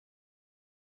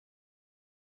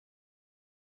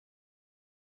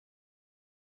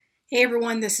Hey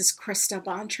everyone, this is Krista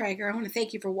Bontrager. I want to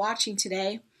thank you for watching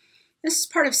today. This is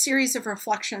part of a series of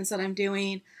reflections that I'm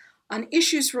doing on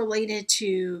issues related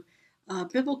to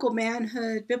biblical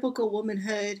manhood, biblical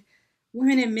womanhood,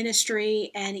 women in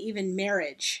ministry, and even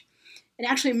marriage. And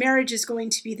actually, marriage is going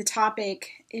to be the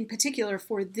topic in particular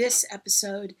for this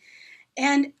episode.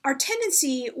 And our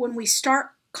tendency when we start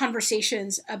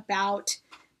conversations about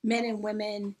men and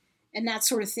women and that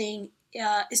sort of thing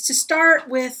is to start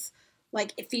with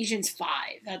like Ephesians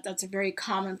 5. That's a very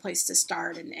common place to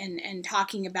start and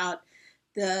talking about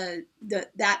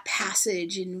that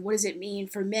passage and what does it mean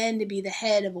for men to be the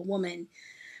head of a woman.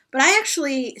 But I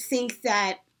actually think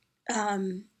that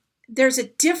there's a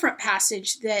different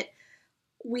passage that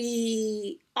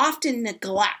we often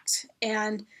neglect.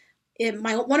 And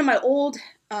one of my old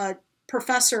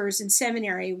professors in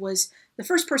seminary was the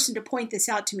first person to point this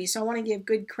out to me. So I want to give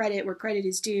good credit where credit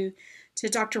is due to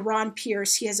Dr. Ron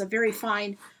Pierce. He has a very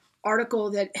fine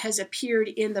article that has appeared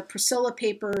in the Priscilla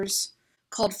Papers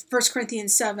called 1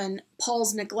 Corinthians 7,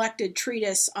 Paul's Neglected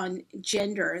Treatise on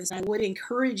Gender. And I would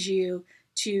encourage you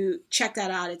to check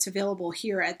that out. It's available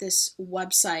here at this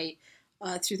website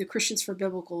through the Christians for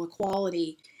Biblical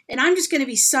Equality. And I'm just going to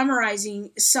be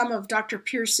summarizing some of Dr.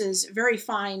 Pierce's very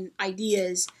fine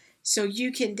ideas, so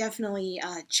you can definitely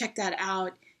check that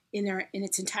out in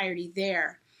its entirety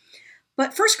there.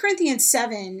 But 1 Corinthians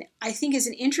 7, I think, is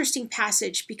an interesting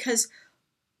passage because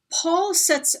Paul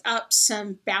sets up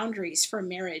some boundaries for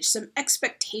marriage, some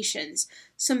expectations,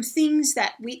 some things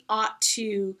that we ought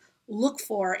to look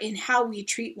for in how we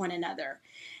treat one another.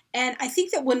 And I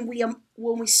think that when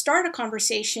we start a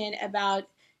conversation about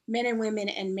men and women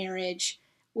and marriage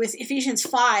with Ephesians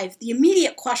 5, the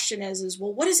immediate question is,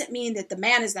 well, what does it mean that the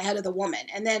man is the head of the woman?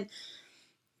 And then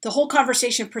the whole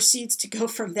conversation proceeds to go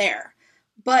from there.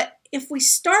 But if we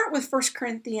start with 1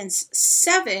 Corinthians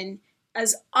 7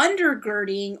 as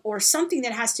undergirding or something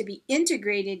that has to be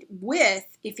integrated with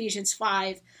Ephesians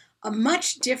 5, a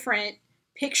much different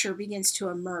picture begins to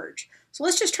emerge. So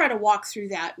let's just try to walk through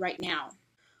that right now.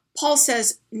 Paul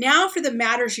says, now for the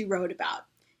matters you wrote about.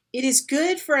 It is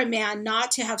good for a man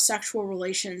not to have sexual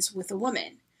relations with a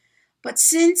woman. But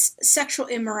since sexual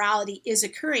immorality is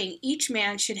occurring, each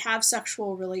man should have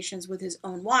sexual relations with his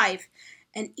own wife,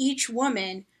 and each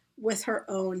woman with her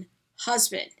own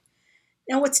husband.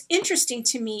 Now, what's interesting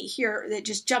to me here that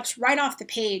just jumps right off the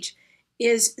page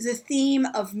is the theme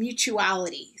of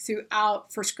mutuality throughout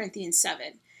 1 Corinthians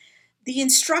 7. The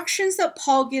instructions that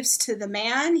Paul gives to the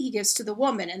man, he gives to the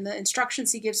woman, and the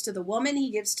instructions he gives to the woman,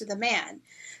 he gives to the man.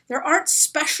 There aren't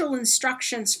special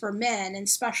instructions for men and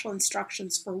special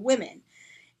instructions for women.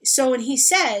 So when he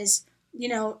says,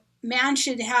 man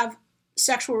should have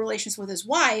sexual relations with his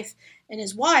wife and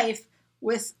his wife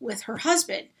with her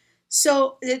husband.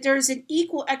 So that there's an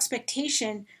equal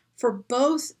expectation for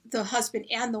both the husband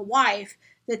and the wife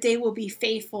that they will be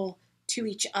faithful to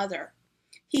each other.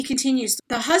 He continues,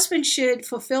 the husband should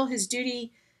fulfill his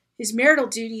duty, his marital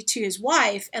duty to his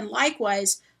wife, and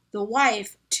likewise the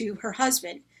wife to her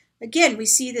husband. Again, we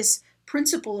see this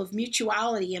principle of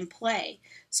mutuality in play.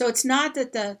 So it's not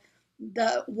that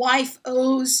the wife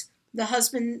owes the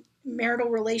husband marital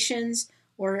relations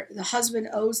or the husband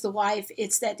owes the wife.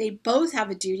 It's that they both have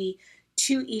a duty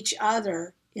to each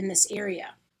other in this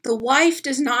area. The wife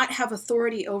does not have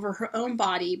authority over her own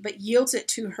body, but yields it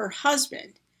to her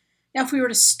husband. Now, if we were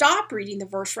to stop reading the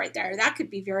verse right there, that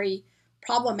could be very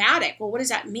problematic. Well, what does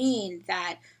that mean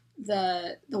that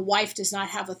the wife does not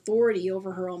have authority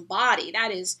over her own body? That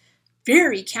is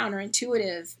very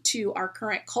counterintuitive to our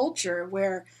current culture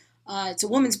where it's a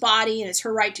woman's body and it's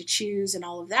her right to choose and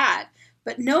all of that.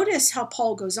 But notice how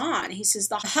Paul goes on. He says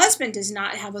the husband does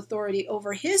not have authority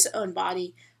over his own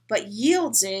body, but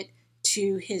yields it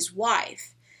to his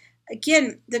wife.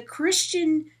 Again, the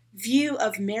Christian view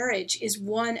of marriage is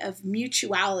one of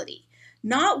mutuality,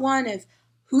 not one of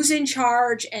who's in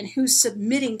charge and who's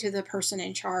submitting to the person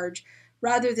in charge,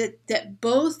 rather that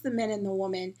both the men and the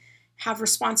woman have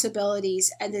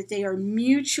responsibilities and that they are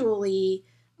mutually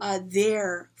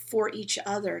there for each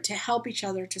other, to help each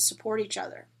other, to support each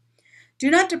other. Do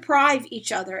not deprive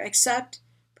each other, except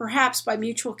perhaps by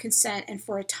mutual consent and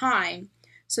for a time,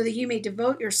 so that you may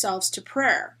devote yourselves to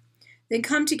prayer. Then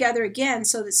come together again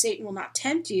so that Satan will not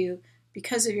tempt you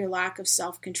because of your lack of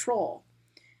self-control.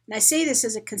 And I say this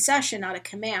as a concession, not a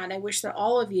command. I wish that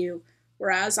all of you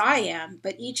were as I am,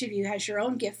 but each of you has your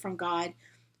own gift from God.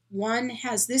 One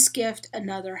has this gift,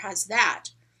 another has that.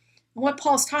 And what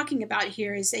Paul's talking about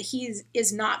here is that he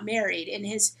is not married, and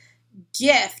his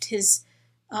gift, his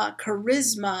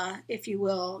charisma, if you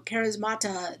will,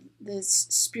 charismata, this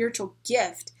spiritual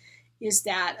gift, is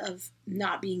that of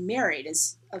not being married,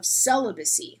 is of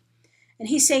celibacy. And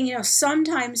he's saying,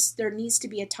 sometimes there needs to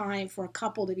be a time for a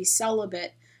couple to be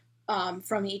celibate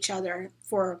from each other,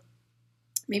 for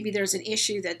maybe there's an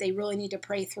issue that they really need to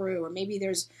pray through, or maybe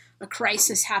there's a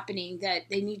crisis happening that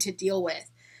they need to deal with.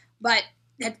 But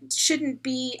that shouldn't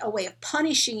be a way of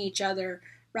punishing each other.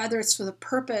 Rather, it's for the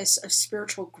purpose of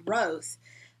spiritual growth.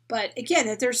 But again,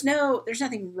 that there's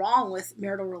nothing wrong with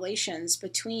marital relations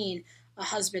between a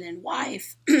husband and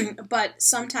wife, but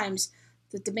sometimes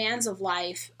the demands of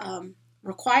life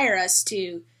require us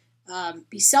to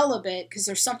be celibate because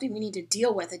there's something we need to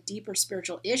deal with, a deeper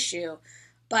spiritual issue,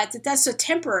 but that's a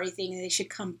temporary thing and they should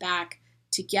come back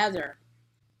together.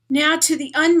 Now, to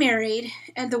the unmarried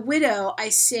and the widow, I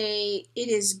say it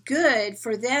is good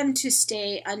for them to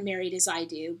stay unmarried as I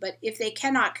do, but if they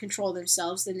cannot control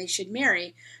themselves, then they should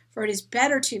marry, for it is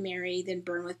better to marry than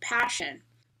burn with passion.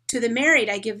 To the married,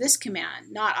 I give this command,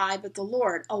 not I, but the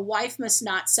Lord. A wife must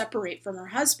not separate from her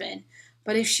husband,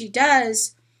 but if she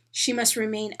does, she must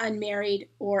remain unmarried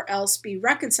or else be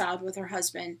reconciled with her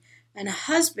husband, and a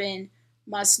husband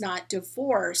must not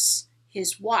divorce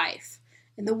his wife.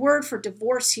 And the word for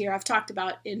divorce here, I've talked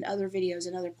about in other videos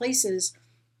in other places,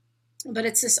 but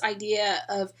it's this idea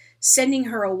of sending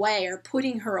her away or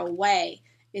putting her away.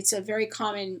 It's a very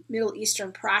common Middle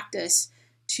Eastern practice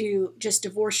to just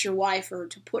divorce your wife or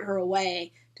to put her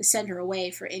away, to send her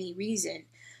away for any reason.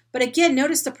 But again,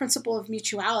 notice the principle of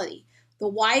mutuality. The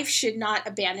wife should not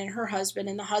abandon her husband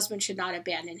and the husband should not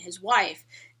abandon his wife.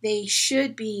 They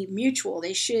should be mutual.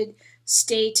 They should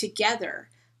stay together.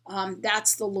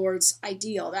 That's the Lord's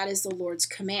ideal. That is the Lord's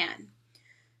command.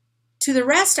 To the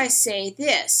rest I say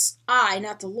this, I,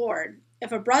 not the Lord.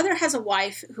 If a brother has a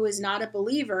wife who is not a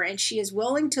believer and she is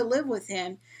willing to live with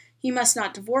him, he must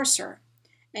not divorce her.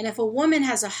 And if a woman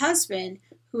has a husband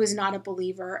who is not a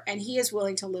believer and he is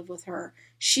willing to live with her,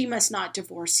 she must not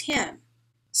divorce him.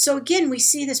 So again, we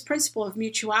see this principle of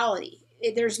mutuality.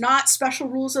 There's not special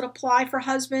rules that apply for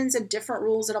husbands and different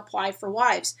rules that apply for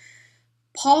wives.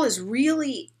 Paul is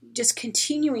really just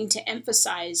continuing to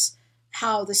emphasize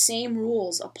how the same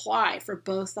rules apply for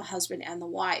both the husband and the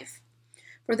wife.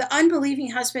 For the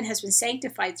unbelieving husband has been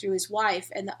sanctified through his wife,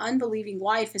 and the unbelieving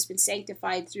wife has been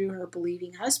sanctified through her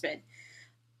believing husband.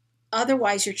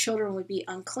 Otherwise, your children would be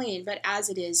unclean, but as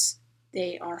it is,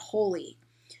 they are holy.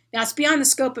 Now, it's beyond the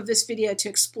scope of this video to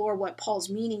explore what Paul's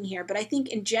meaning here, but I think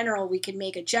in general, we can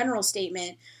make a general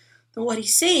statement that what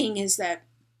he's saying is that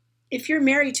if you're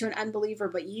married to an unbeliever,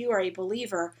 but you are a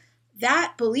believer,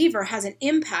 that believer has an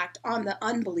impact on the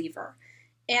unbeliever,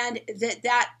 and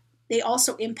that they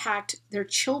also impact their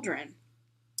children,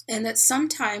 and that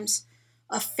sometimes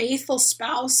a faithful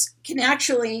spouse can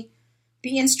actually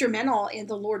be instrumental in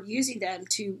the Lord using them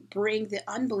to bring the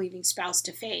unbelieving spouse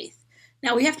to faith.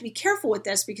 Now, we have to be careful with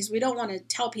this because we don't want to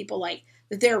tell people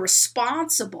that they're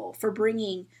responsible for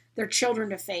bringing their children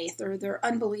to faith or their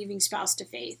unbelieving spouse to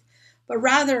faith, but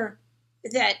rather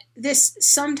that this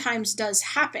sometimes does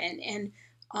happen, and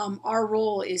our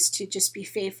role is to just be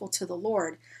faithful to the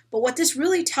Lord. But what this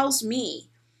really tells me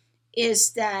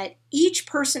is that each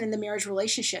person in the marriage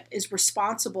relationship is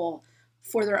responsible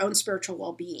for their own spiritual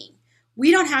well-being.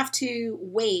 We don't have to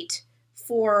wait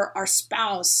for our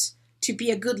spouse to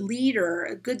be a good leader,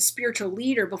 a good spiritual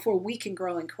leader, before we can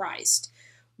grow in Christ.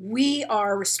 We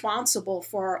are responsible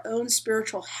for our own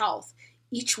spiritual health,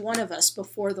 each one of us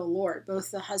before the Lord,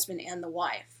 both the husband and the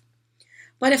wife.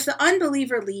 But if the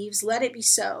unbeliever leaves, let it be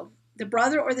so. The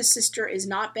brother or the sister is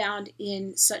not bound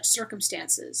in such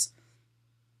circumstances.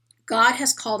 God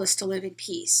has called us to live in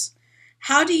peace.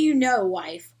 How do you know,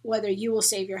 wife, whether you will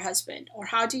save your husband? Or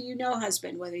how do you know,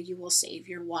 husband, whether you will save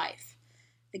your wife?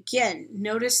 Again,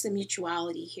 notice the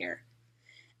mutuality here.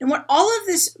 And what all of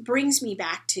this brings me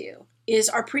back to is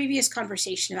our previous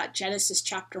conversation about Genesis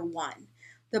chapter 1.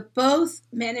 That both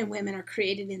men and women are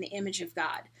created in the image of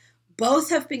God. Both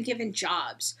have been given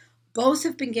jobs. Both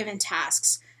have been given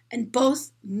tasks. And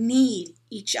both need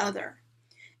each other.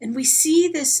 And we see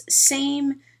this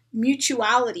same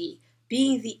mutuality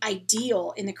being the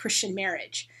ideal in the Christian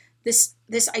marriage. This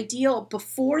ideal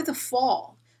before the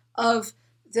fall of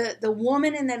the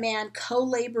woman and the man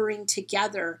co-laboring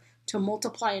together to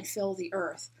multiply and fill the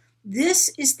earth. This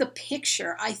is the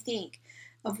picture, I think,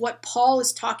 of what Paul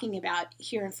is talking about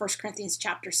here in 1 Corinthians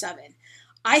chapter 7.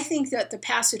 I think that the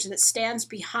passage that stands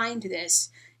behind this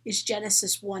is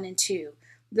Genesis 1 and 2.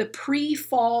 The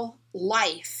pre-fall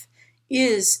life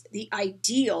is the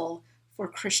ideal for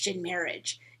Christian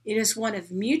marriage. It is one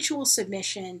of mutual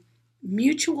submission,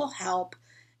 mutual help,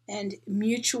 and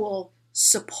mutual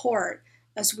support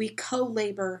as we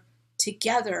co-labor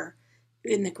together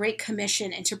in the Great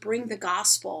Commission and to bring the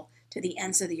gospel to the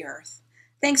ends of the earth.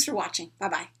 Thanks for watching.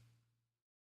 Bye-bye.